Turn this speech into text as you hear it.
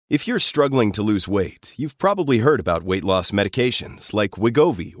If you're struggling to lose weight, you've probably heard about weight loss medications like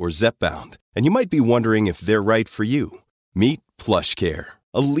Wegovy or Zepbound, and you might be wondering if they're right for you. Meet PlushCare,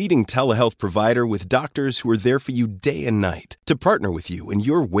 a leading telehealth provider with doctors who are there for you day and night to partner with you in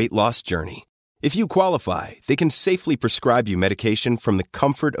your weight loss journey. If you qualify, they can safely prescribe you medication from the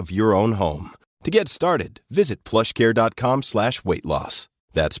comfort of your own home. To get started, visit plushcare.com/weightloss.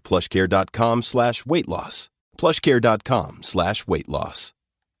 That's plushcare.com/weightloss. plushcare.com/weightloss.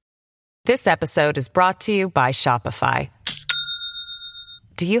 This episode is brought to you by Shopify.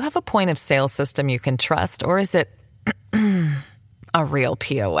 Do you have a point of sale system you can trust, or is it a real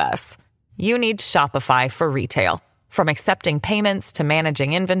POS? You need Shopify for retail. From accepting payments to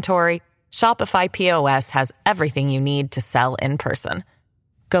managing inventory, Shopify POS has everything you need to sell in person.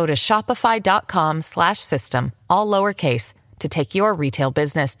 Go to shopify.com/system, all lowercase, to take your retail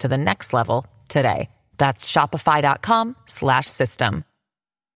business to the next level today. That's shopify.com/system.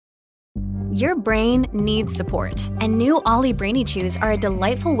 Your brain needs support, and new Ollie Brainy Chews are a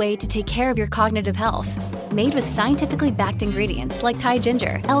delightful way to take care of your cognitive health. Made with scientifically backed ingredients like Thai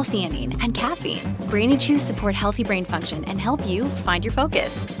ginger, L-theanine, and caffeine, Brainy Chews support healthy brain function and help you find your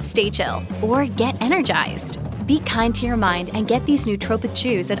focus, stay chill, or get energized. Be kind to your mind and get these nootropic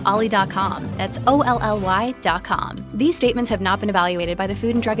chews at ollie.com. That's OLLY.com. These statements have not been evaluated by the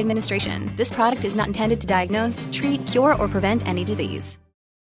Food and Drug Administration. This product is not intended to diagnose, treat, cure, or prevent any disease.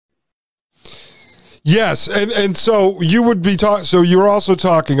 Yes, and so you would be so you're also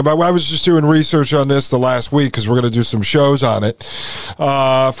talking about, I was just doing research on this the last week because we're going to do some shows on it.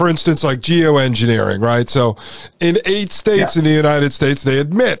 For instance, like geoengineering, right? So in 8 states in the United States, they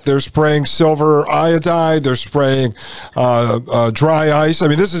admit they're spraying silver iodide, they're spraying dry ice. I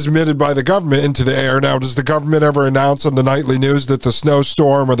mean, this is admitted by the government into the air. Now, does the government ever announce on the nightly news that the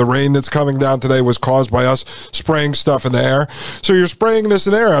snowstorm or the rain that's coming down today was caused by us spraying stuff in the air? So you're spraying this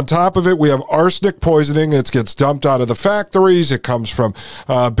in the air. On top of it, we have arsenic poisoning. It gets dumped out of the factories. It comes from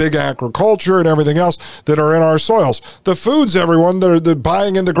big agriculture and everything else that are in our soils. The foods, everyone, that are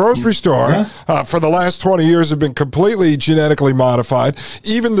buying in the grocery store for the last 20 years have been completely genetically modified.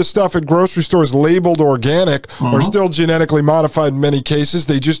 Even the stuff at grocery stores labeled organic are still genetically modified in many cases.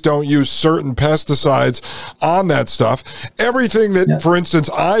 They just don't use certain pesticides on that stuff. Everything that, for instance,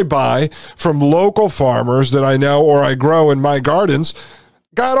 I buy from local farmers that I know or I grow in my gardens,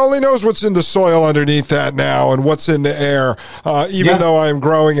 God only knows what's in the soil underneath that now and what's in the air, even though I'm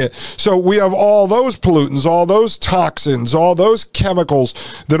growing it. So we have all those pollutants, all those toxins, all those chemicals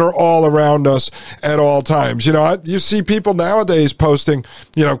that are all around us at all times. You know, you see people nowadays posting,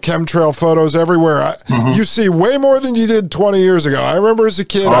 you know, chemtrail photos everywhere. You see way more than you did 20 years ago. I remember as a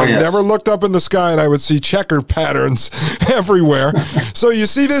kid, I never looked up in the sky and I would see checker patterns everywhere. So you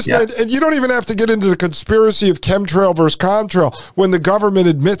see this, and you don't even have to get into the conspiracy of chemtrail versus contrail when the government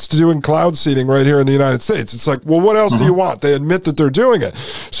admits to doing cloud seeding right here in the United States. It's like, well, what else do you want? They admit that they're doing it.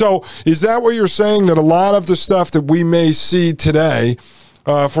 So is that what you're saying, that a lot of the stuff that we may see today,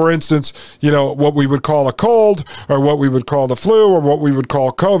 for instance, you know, what we would call a cold or what we would call the flu or what we would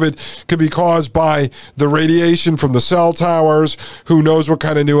call COVID could be caused by the radiation from the cell towers? Who knows what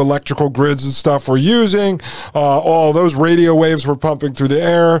kind of new electrical grids and stuff we're using? All those radio waves we're pumping through the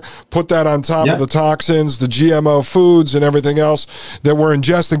air, put that on top of the toxins, the GMO foods and everything else that we're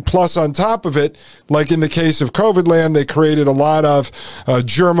ingesting. Plus on top of it, like in the case of COVID land, they created a lot of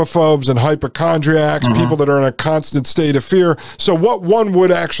germaphobes and hypochondriacs, people that are in a constant state of fear. So what one would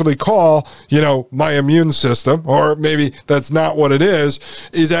actually call, you know, my immune system, or maybe that's not what it is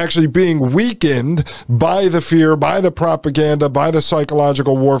actually being weakened by the fear, by the propaganda, by the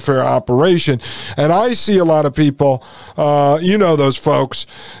psychological warfare operation. And I see a lot of people, you know, those folks,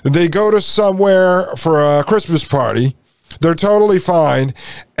 they go to somewhere for a Christmas party, they're totally fine.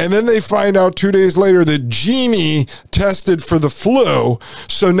 And then they find out 2 days later that Jeannie tested for the flu.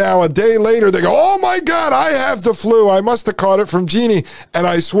 So now a day later, they go, oh my God, I have the flu. I must have caught it from Jeannie. And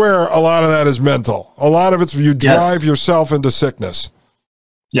I swear a lot of that is mental. A lot of it's you drive yourself into sickness.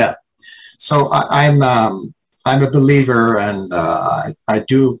 Yeah. So I'm a believer, and I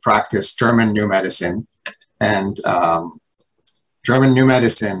do practice German New Medicine. And German New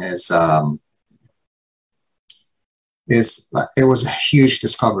Medicine it was a huge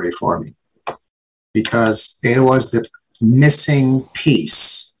discovery for me, because it was the missing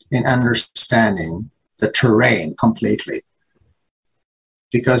piece in understanding the terrain completely.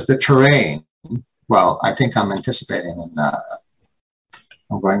 Because the terrain, well, I think I'm anticipating, and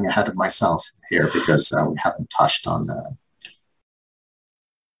I'm going ahead of myself here because we haven't touched on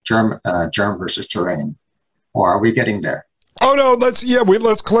germ versus terrain. Or are we getting there? Oh no,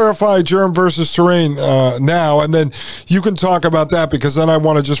 let's clarify germ versus terrain now, and then you can talk about that, because then I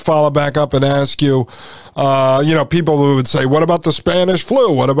want to just follow back up and ask you, people who would say, what about the Spanish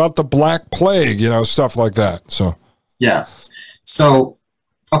flu? What about the Black Plague? Stuff like that. So yeah, so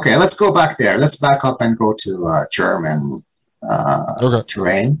okay, let's go back there. Let's back up and go to germ and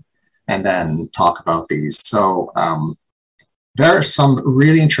terrain, and then talk about these. So there are some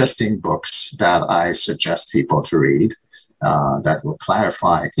really interesting books that I suggest people to read. That will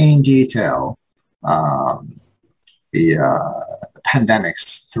clarify in detail the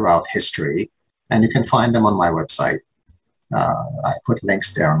pandemics throughout history. And you can find them on my website. I put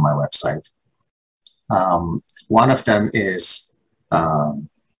links there on my website. One of them is The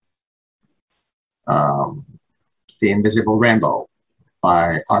Invisible Rainbow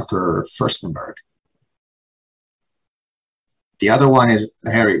by Arthur Furstenberg. The other one is,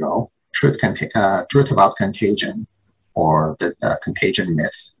 here you go, Truth About Contagion, or the Contagion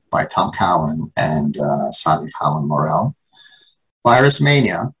Myth by Tom Cowan and Sadja Morel. Virus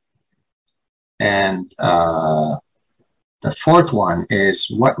Mania. And the fourth one is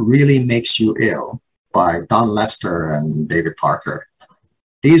What Really Makes You Ill by Don Lester and David Parker.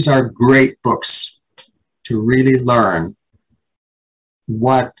 These are great books to really learn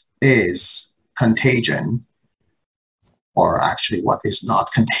what is contagion, or actually what is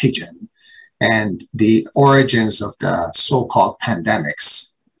not contagion, and the origins of the so-called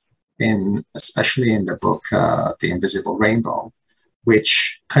pandemics, especially in the book, The Invisible Rainbow,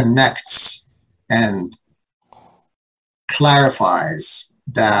 which connects and clarifies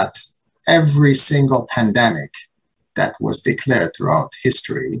that every single pandemic that was declared throughout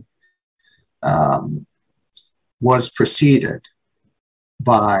history was preceded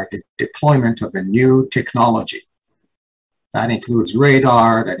by the deployment of a new technology. That includes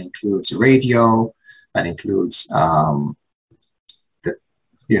radar, that includes radio, that includes the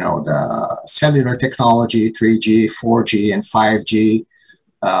cellular technology, 3G, 4G, and 5G.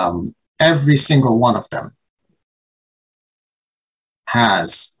 Every single one of them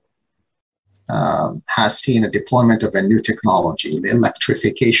has seen a deployment of a new technology, the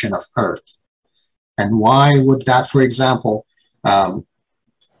electrification of Earth. And why would that, for example,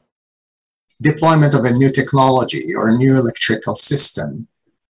 deployment of a new technology or a new electrical system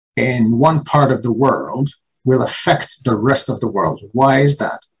in one part of the world will affect the rest of the world? Why is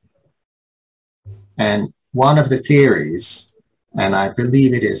that? And one of the theories, and I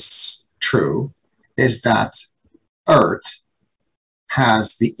believe it is true, is that Earth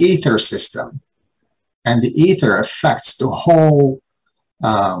has the ether system, and the ether affects the whole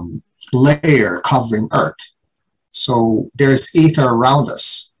layer covering Earth. So there's ether around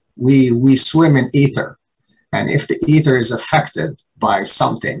us. We swim in ether. And if the ether is affected by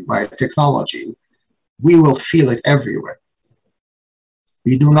something, by technology, we will feel it everywhere.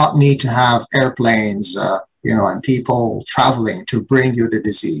 We do not need to have airplanes, and people traveling to bring you the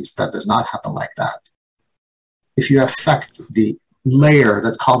disease. That does not happen like that. If you affect the layer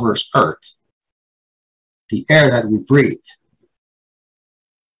that covers Earth, the air that we breathe,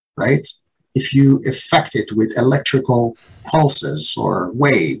 right? If you affect it with electrical pulses or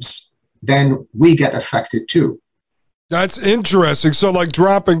waves, then we get affected too. That's interesting. So like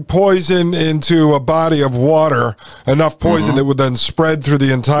dropping poison into a body of water, enough poison that would then spread through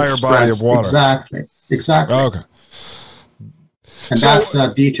the entire body of water. Exactly. Okay. And so, that's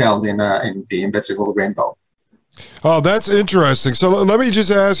detailed in The Invisible Rainbow. Oh, that's interesting. So let me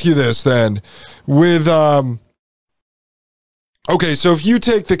just ask you this then. With okay, so if you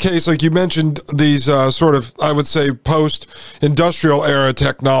take the case, like you mentioned, these sort of, I would say, post-industrial era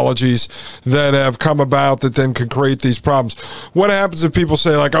technologies that have come about that then can create these problems. What happens if people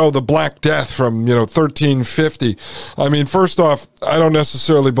say, like, oh, the Black Death from, 1350? I mean, first off, I don't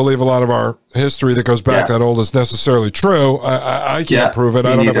necessarily believe a lot of our history that goes back that old is necessarily true. I can't prove it.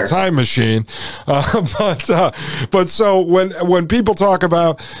 I don't have a time machine. But so when people talk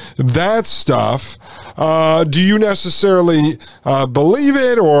about that stuff, do you necessarily believe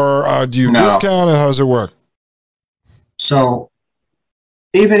it, or do you discount it? How does it work? So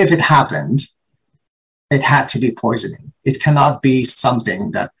even if it happened, it had to be poisoning. It cannot be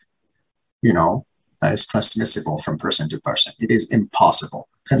something that, is transmissible from person to person. It is impossible.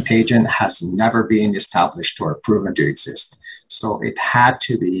 Contagion has never been established or proven to exist. So it had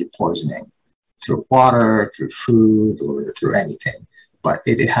to be poisoning through water, through food, or through anything. But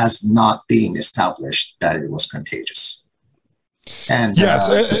it has not been established that it was contagious. And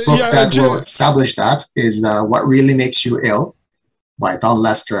the book that will establish that is What Really Makes You Ill by Don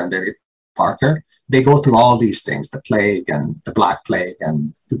Lester and David Parker. They go through all these things, the plague and the Black Plague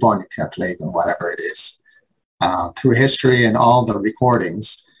and bubonic plague and whatever it is. through history and all the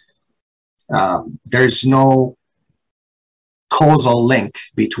recordings, there's no causal link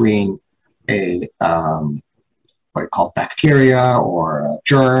between a what you call bacteria or a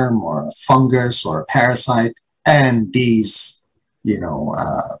germ or a fungus or a parasite and these,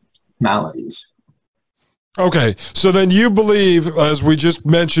 maladies. Okay, so then you believe, as we just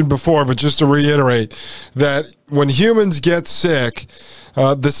mentioned before, but just to reiterate, that when humans get sick,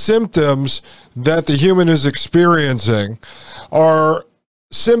 the symptoms that the human is experiencing are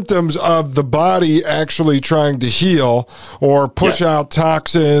symptoms of the body actually trying to heal or push out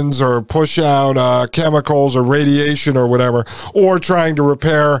toxins or push out chemicals or radiation or whatever, or trying to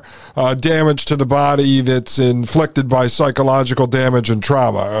repair damage to the body that's inflicted by psychological damage and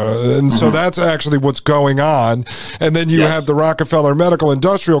trauma. And so that's actually what's going on. And then you have the Rockefeller Medical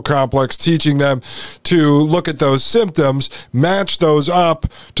Industrial Complex teaching them to look at those symptoms, match those up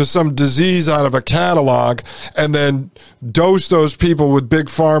to some disease out of a catalog, and then dose those people with big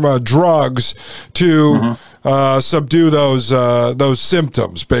pharma drugs to subdue those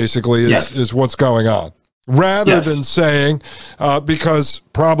symptoms, basically, is what's going on. Rather than saying, because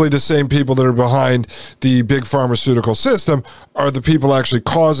probably the same people that are behind the big pharmaceutical system are the people actually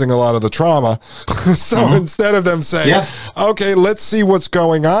causing a lot of the trauma. So instead of them saying, okay, let's see what's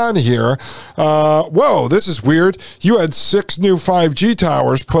going on here. Whoa, this is weird. You had 6 new 5G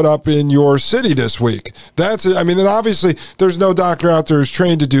towers put up in your city this week. And obviously there's no doctor out there who's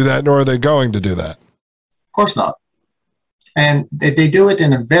trained to do that, nor are they going to do that. Of course not. And they do it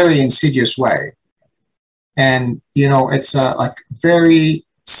in a very insidious way. And, it's like very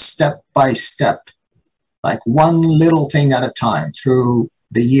step by step, like one little thing at a time through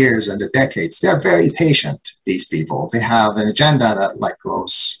the years and the decades. They're very patient, these people. They have an agenda that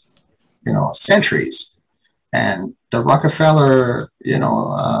goes, centuries. And the Rockefeller,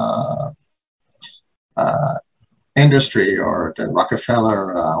 industry, or the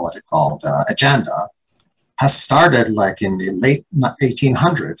Rockefeller, agenda has started in the late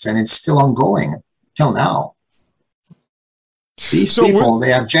 1800s, and it's still ongoing till now. These people,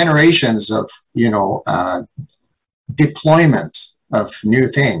 they have generations of, deployment of new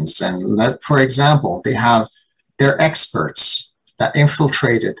things. And for example, they have their experts that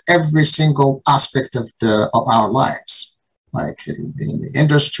infiltrated every single aspect of our lives, like in the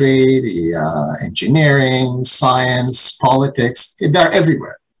industry, the engineering, science, politics. They're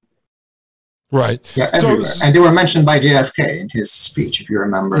everywhere. Right. They're everywhere. And they were mentioned by JFK in his speech, if you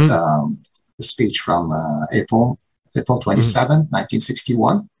remember the speech from April 27,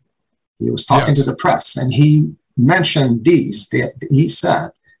 1961. He was talking to the press, and he mentioned these. He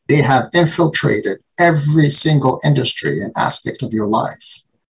said, they have infiltrated every single industry and aspect of your life.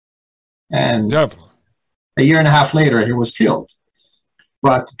 And a year and a half later, he was killed.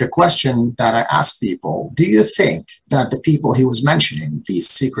 But the question that I ask people, do you think that the people he was mentioning, these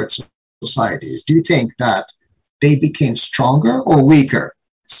secret societies, do you think that they became stronger or weaker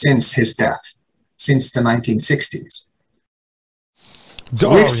since his death, since the 1960s?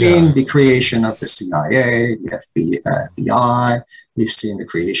 So we've seen the creation of the CIA, the FBI. We've seen the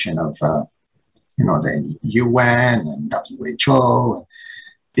creation of, the UN and WHO.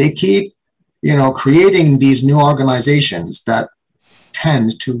 They keep, creating these new organizations that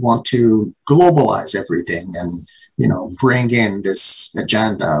tend to want to globalize everything and, bring in this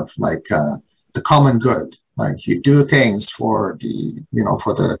agenda of the common good. Like you do things for the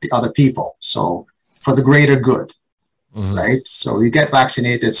other people. So for the greater good, right? So you get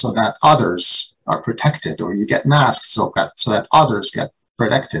vaccinated so that others are protected, or you get masked so that others get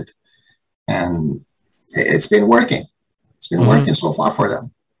protected. And it's been working. It's been working so far for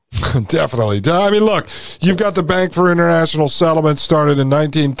them. Definitely. Look, you've got the Bank for International Settlements started in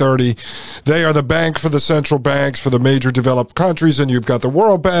 1930. They are the bank for the central banks for the major developed countries, and you've got the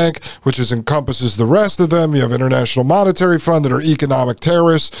World Bank, which encompasses the rest of them. You have International Monetary Fund that are economic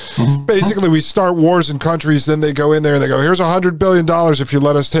terrorists. Basically, we start wars in countries, then they go in there and they go, here's $100 billion if you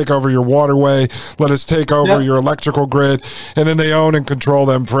let us take over your waterway, let us take over your electrical grid, and then they own and control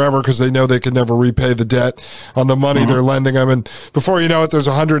them forever because they know they can never repay the debt on the money they're lending them. And before you know it, there's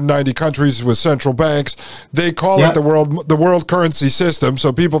 190 countries with central banks. They call it the world currency system.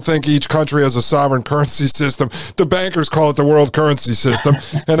 So people think each country has a sovereign currency system. The bankers call it the world currency system,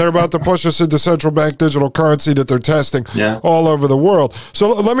 and they're about to push us into central bank digital currency that they're testing all over the world. So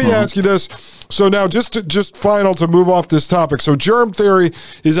let me ask you this. So now just final to move off this topic. So germ theory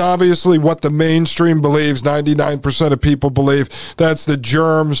is obviously what the mainstream believes. 99% of people believe that's the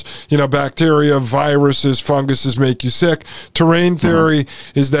germs, bacteria, viruses, funguses make you sick. Terrain theory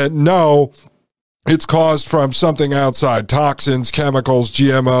is that no, it's caused from something outside, toxins, chemicals,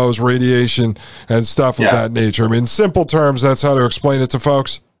 GMOs, radiation, and stuff of that nature. I mean, in simple terms, that's how to explain it to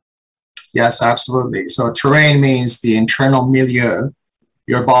folks. Yes, absolutely. So terrain means the internal milieu,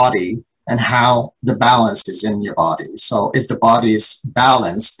 your body, and how the balance is in your body. So if the body is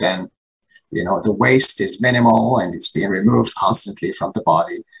balanced, then, the waste is minimal and it's being removed constantly from the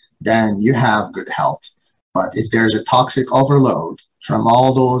body, then you have good health. But if there's a toxic overload from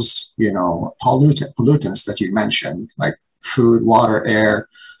all those, pollutants that you mentioned, like food, water, air,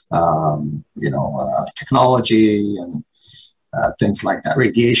 technology, and things like that,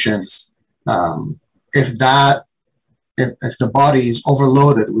 radiations, if the body is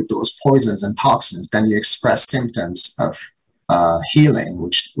overloaded with those poisons and toxins, then you express symptoms of healing,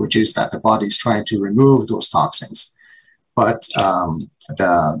 which is that the body is trying to remove those toxins. But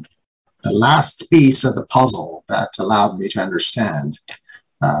the last piece of the puzzle that allowed me to understand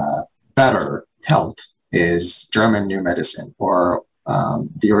better health is German New Medicine, or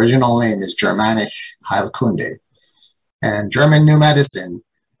the original name is Germanic Heilkunde. And German New Medicine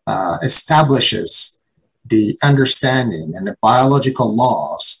establishes the understanding and the biological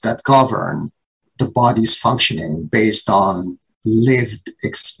laws that govern the body's functioning based on lived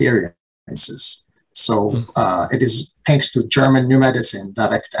experiences. So it is thanks to German New Medicine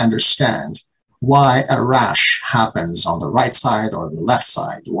that I could understand why a rash happens on the right side or the left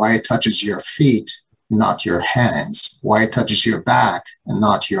side, why it touches your feet, not your hands, why it touches your back and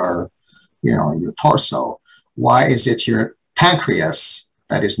not your torso. Why is it your pancreas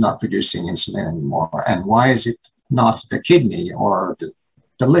that is not producing insulin anymore? And why is it not the kidney or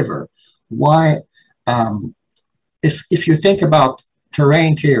the liver? Why, if you think about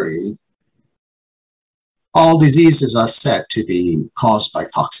terrain theory, all diseases are said to be caused by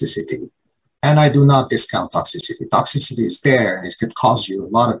toxicity. And I do not discount toxicity. Toxicity is there and it could cause you a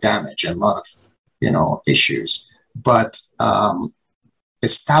lot of damage and a lot of, issues. But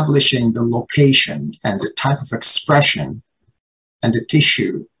establishing the location and the type of expression and the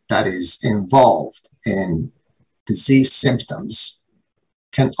tissue that is involved in disease symptoms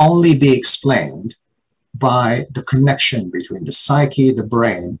can only be explained by the connection between the psyche, the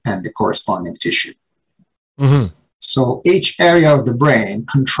brain, and the corresponding tissue. Mm-hmm. So each area of the brain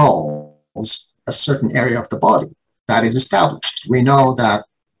controls a certain area of the body. That is established. We know that,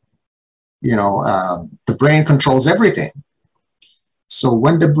 the brain controls everything. So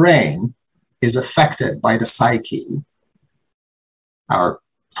when the brain is affected by the psyche, our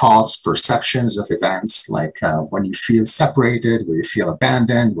thoughts, perceptions of events, like when you feel separated, when you feel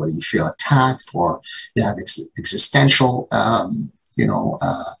abandoned, when you feel attacked, or you have existential,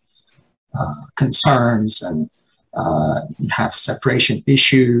 concerns, and you have separation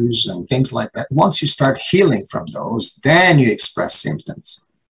issues and things like that. Once you start healing from those, then you express symptoms.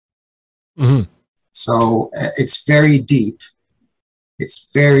 Mm-hmm. So it's very deep. It's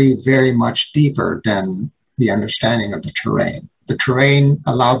very, very much deeper than the understanding of the terrain. The terrain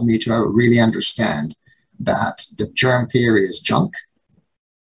allowed me to really understand that the germ theory is junk,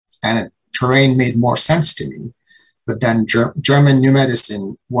 and terrain made more sense to me. But then German New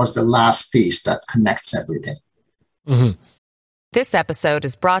Medicine was the last piece that connects everything. Mm-hmm. This episode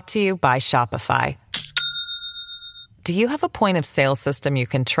is brought to you by Shopify. Do you have a point of sale system you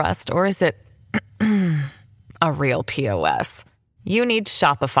can trust, or is it a real POS? You need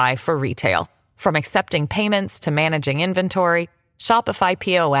Shopify for retail. From accepting payments to managing inventory, Shopify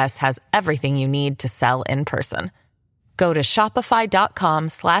POS has everything you need to sell in person. Go to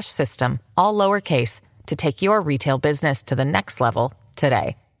shopify.com/system, all lowercase, to take your retail business to the next level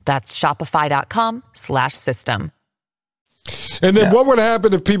today. That's shopify.com/system. And then what would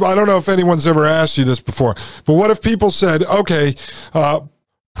happen if people, I don't know if anyone's ever asked you this before, but what if people said, okay,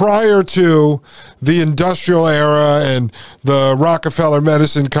 prior to the industrial era and the Rockefeller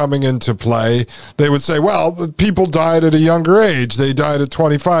medicine coming into play, they would say, well, people died at a younger age. They died at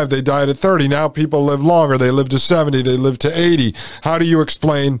 25. They died at 30. Now people live longer. They live to 70. They live to 80. How do you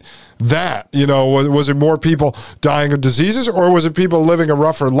explain that? Was it more people dying of diseases, or was it people living a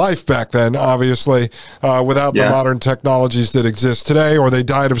rougher life back then, obviously, without the modern technologies that exist today, or they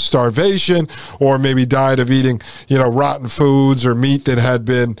died of starvation, or maybe died of eating, rotten foods or meat that had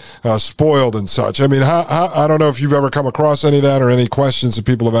been spoiled and such? I mean, I don't know if you've ever come across any of that or any questions that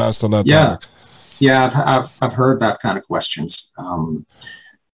people have asked on that topic. Yeah, I've heard that kind of questions.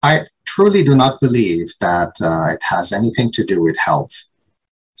 I truly do not believe that it has anything to do with health.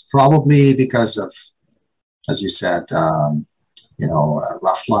 Probably because of, as you said, a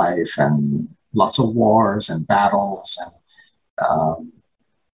rough life and lots of wars and battles,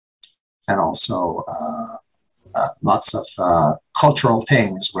 and also lots of cultural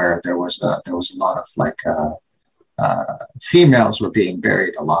things where there was a lot of females were being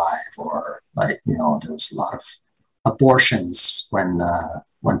buried alive, or there was a lot of abortions when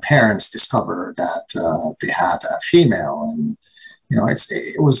parents discovered that they had a female, and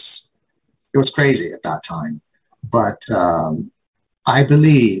it was crazy at that time. But I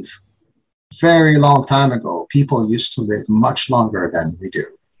believe very long time ago, people used to live much longer than we do.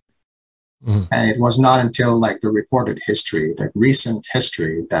 Mm-hmm. And it was not until the recorded history, the recent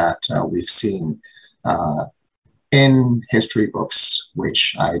history, that we've seen in history books,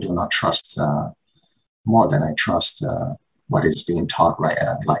 which I do not trust more than I trust what is being taught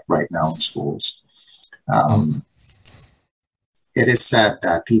right now in schools. It is said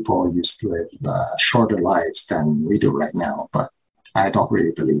that people used to live shorter lives than we do right now, but I don't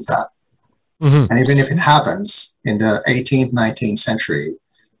really believe that. Mm-hmm. And even if it happens in the 18th, 19th century,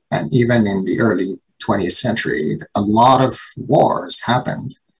 and even in the early 20th century, a lot of wars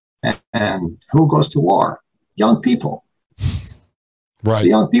happened. And who goes to war? Young people. Right. It's the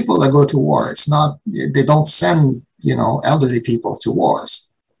young people that go to war. It's not, they don't send, elderly people to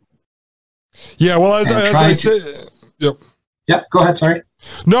wars. Yeah, well, as I say... Yep. Yeah, go ahead, sorry.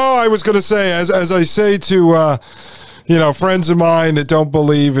 No, I was going to say, as I say to... friends of mine that don't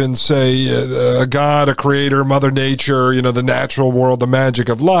believe in, say, a God, a creator, Mother Nature, the natural world, the magic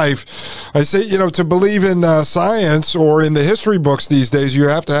of life, I say, to believe in science or in the history books these days, you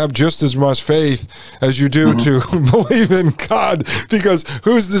have to have just as much faith as you do to believe in God, because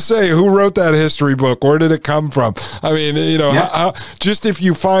who's to say who wrote that history book? Where did it come from? I mean, just if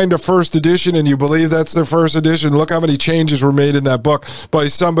you find a first edition and you believe that's the first edition, look how many changes were made in that book by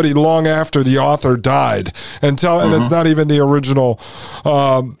somebody long after the author died. And that's not even the original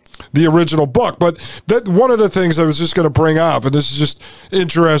book. But that one of the things I was just going to bring up, and this is just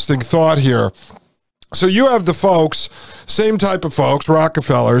interesting thought here. So you have the folks, same type of folks,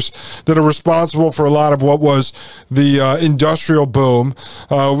 Rockefellers, that are responsible for a lot of what was the industrial boom.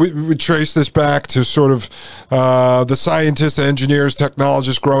 We trace this back to sort of the scientists, engineers,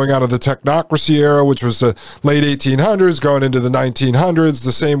 technologists growing out of the technocracy era, which was the late 1800s, going into the 1900s.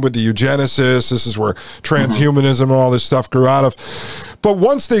 The same with the eugenicists. This is where transhumanism and all this stuff grew out of. But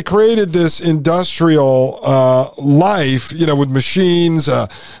once they created this industrial life, with machines,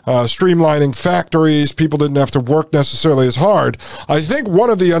 streamlining factories, people didn't have to work necessarily as hard. I think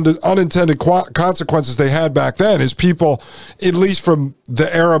one of the unintended consequences they had back then is people, at least from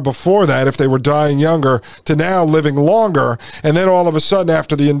the era before that, if they were dying younger, to now living longer. And then all of a sudden,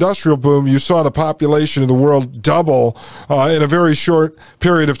 after the industrial boom, you saw the population of the world double in a very short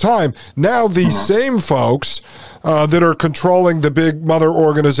period of time. Now these same folks that are controlling the big mother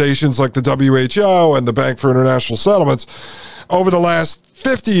organizations like the WHO and the Bank for International Settlements, over the last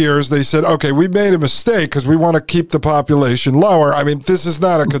 50 years, they said, okay, we made a mistake because we want to keep the population lower. I mean, this is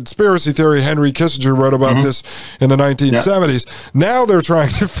not a conspiracy theory. Henry Kissinger wrote about this in the 1970s. Yeah. Now they're trying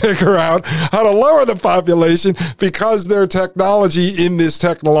to figure out how to lower the population because their technology in this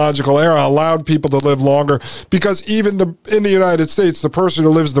technological era allowed people to live longer. Because even in the United States, the person who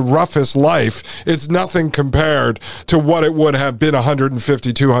lives the roughest life, it's nothing compared to what it would have been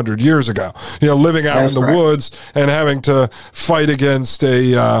 150, 200 years ago. Living out in the woods and having to fight against a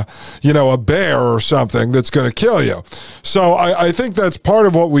bear or something that's going to kill you. So I think that's part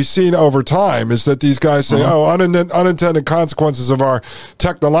of what we've seen over time is that these guys say, unintended consequences of our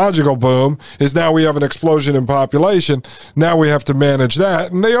technological boom is now we have an explosion in population. Now we have to manage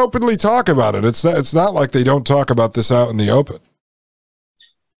that. And they openly talk about it. It's not like they don't talk about this out in the open.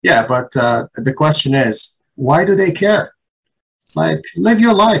 Yeah, but the question is, why do they care? Live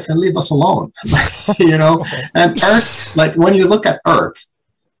your life and leave us alone, and Earth, when you look at Earth,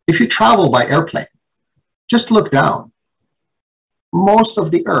 if you travel by airplane, just look down. Most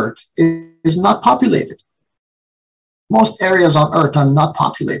of the Earth is not populated. Most areas on Earth are not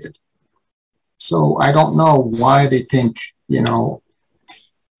populated. So I don't know why they think,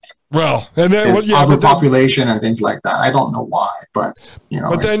 well, and then overpopulation and things like that. I don't know why, but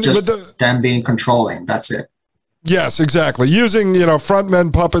it's just them being controlling. That's it. Yes, exactly. Using,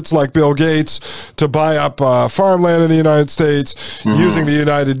 frontmen puppets like Bill Gates to buy up farmland in the United States, using the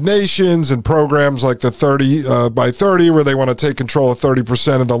United Nations and programs like the 30 by 30, where they want to take control of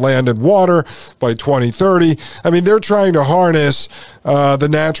 30% of the land and water by 2030. I mean, they're trying to harness the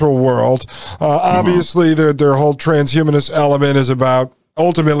natural world. Obviously, their whole transhumanist element is about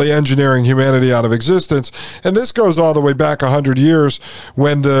ultimately engineering humanity out of existence. And this goes all the way back 100 years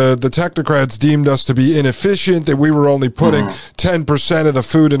when the technocrats deemed us to be inefficient, that we were only putting 10% of the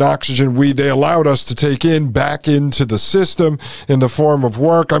food and oxygen they allowed us to take in back into the system in the form of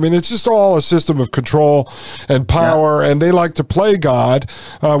work. I mean, it's just all a system of control and power, and they like to play God,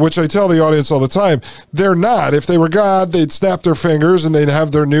 which I tell the audience all the time, they're not. If they were God, they'd snap their fingers and they'd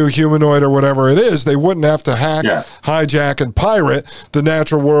have their new humanoid or whatever it is. They wouldn't have to hack, hijack, and pirate the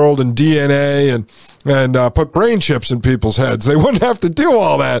natural world and DNA and put brain chips in people's heads. They wouldn't have to do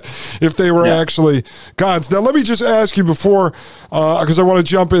all that if they were actually gods. Now, let me just ask you before, because I want to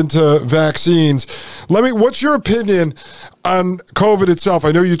jump into vaccines. What's your opinion on COVID itself?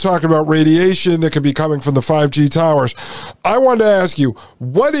 I know you talked about radiation that could be coming from the 5G towers. I wanted to ask you,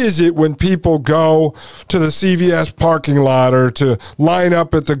 what is it when people go to the CVS parking lot or to line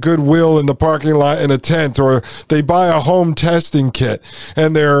up at the Goodwill in the parking lot in a tent, or they buy a home testing kit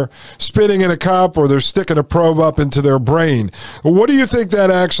and they're spitting in a cup or they're sticking a probe up into their brain? What do you think that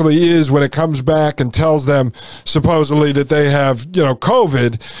actually is when it comes back and tells them supposedly that they have,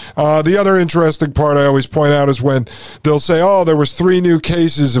 COVID? The other interesting part I always point out is when they'll say, oh, there was 3 new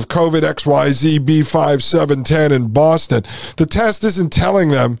cases of COVID XYZ B5710 in Boston. The test isn't telling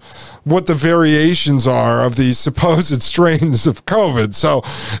them what the variations are of these supposed strains of COVID. So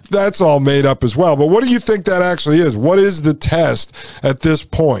that's all made up as well. But what do you think that actually is? What is the test at this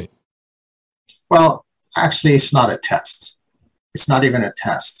point? Well, actually, it's not a test. It's not even a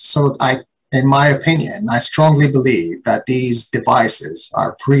test. So in my opinion, I strongly believe that these devices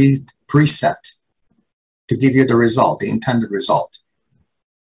are preset to give you the result, the intended result.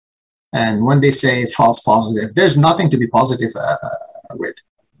 And when they say false positive, there's nothing to be positive with,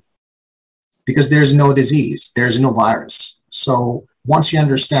 because there's no disease, there's no virus. So once you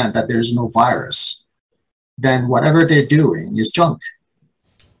understand that there's no virus, then whatever they're doing is junk.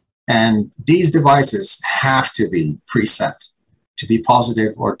 And these devices have to be preset to be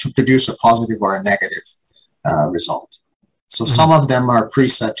positive or to produce a positive or a negative result. So some of them are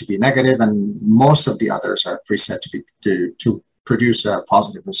preset to be negative, and most of the others are preset to produce a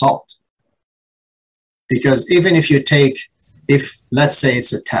positive result. Because even if let's say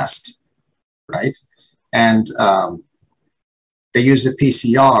it's a test, right, and they use the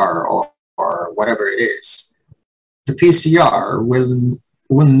PCR or whatever it is, the PCR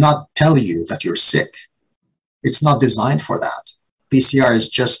will not tell you that you're sick. It's not designed for that. PCR is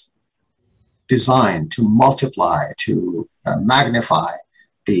just designed to multiply, to magnify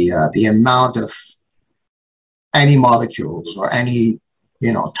the amount of any molecules or any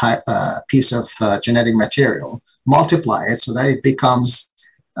type piece of genetic material, multiply it so that it becomes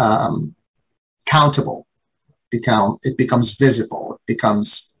countable, it becomes visible, it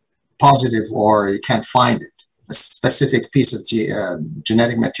becomes positive, or you can't find it, a specific piece of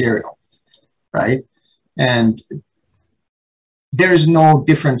genetic material, right? And there's no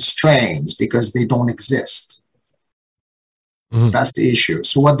different strains because they don't exist. That's the issue.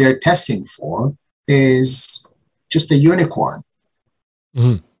 So what they're testing for is just a unicorn.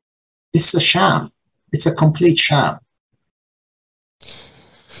 It's a sham. It's a complete sham.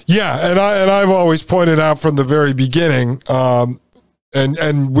 Yeah, and I've always pointed out from the very beginning,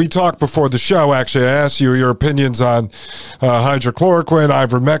 and we talked before the show, actually, I asked you your opinions on hydrochloroquine,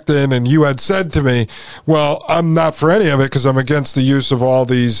 ivermectin, and you had said to me, well, I'm not for any of it because I'm against the use of all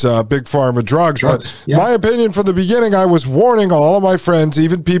these big pharma drugs. But my opinion from the beginning, I was warning all of my friends,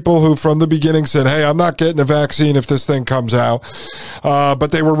 even people who from the beginning said, hey, I'm not getting a vaccine if this thing comes out.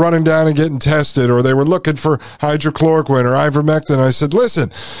 But they were running down and getting tested, or they were looking for hydrochloroquine or ivermectin. I said,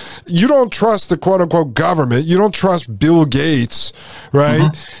 listen, you don't trust the quote-unquote government. You don't trust Bill Gates, right?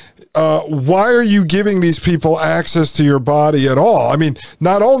 Why are you giving these people access to your body at all? I mean,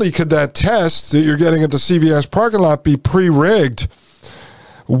 not only could that test that you're getting at the CVS parking lot be pre-rigged,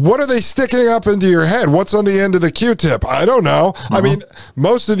 what are they sticking up into your head? What's on the end of the Q-tip? I don't know. I mean,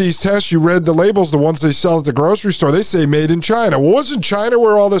 most of these tests, you read the labels, the ones they sell at the grocery store, they say made in China. Well, wasn't China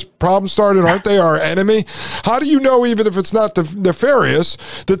where all this problem started? Aren't they our enemy? How do you know, even if it's not nefarious,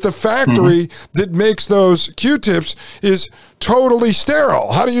 that the factory that makes those Q-tips is totally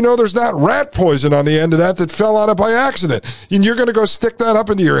sterile? How do you know there's not rat poison on the end of that fell on it by accident? And you're going to go stick that up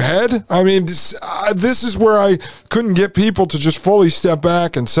into your head? I mean, this is where I couldn't get people to just fully step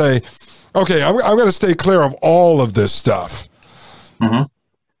back and say, okay, I'm going to stay clear of all of this stuff.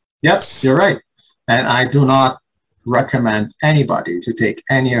 Yep, you're right. And I do not recommend anybody to take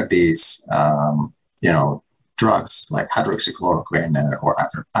any of these, drugs like hydroxychloroquine or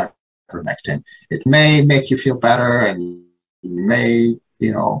ivermectin. It may make you feel better, and you may,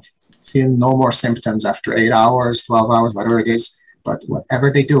 feel no more symptoms after 8 hours, 12 hours, whatever it is. But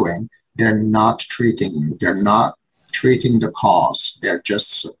whatever they're doing, they're not treating you. They're not treating the cause. They're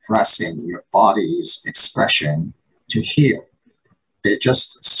just suppressing your body's expression to heal. They're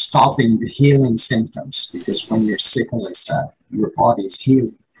just stopping the healing symptoms, because when you're sick, as I said, your body is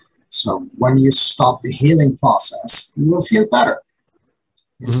healing. So when you stop the healing process, you will feel better.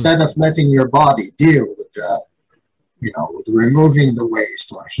 Instead of letting your body deal with the, with removing the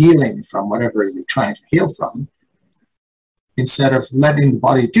waste or healing from whatever you're trying to heal from, instead of letting the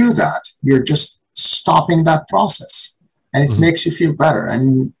body do that, you're just stopping that process. And it makes you feel better.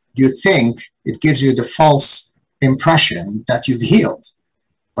 And you think it gives you the false impression that you've healed,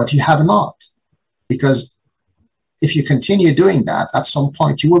 but you have not. Because if you continue doing that, at some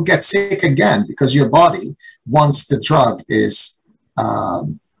point you will get sick again, because your body, once the drug is,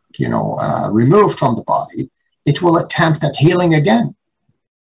 removed from the body, it will attempt at healing again.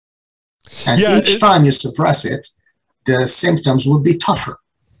 And each time you suppress it, the symptoms will be tougher.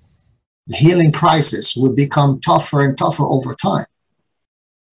 The healing crisis will become tougher and tougher over time.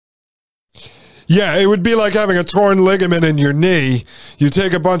 Yeah, it would be like having a torn ligament in your knee. You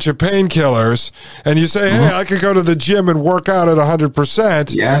take a bunch of painkillers and you say, hey, I could go to the gym and work out at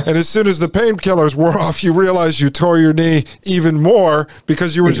 100%. Yes. And as soon as the painkillers wore off, you realize you tore your knee even more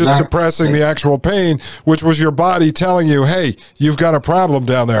because you were just suppressing the actual pain, which was your body telling you, hey, you've got a problem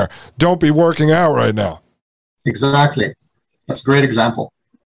down there. Don't be working out right now. Exactly. That's a great example.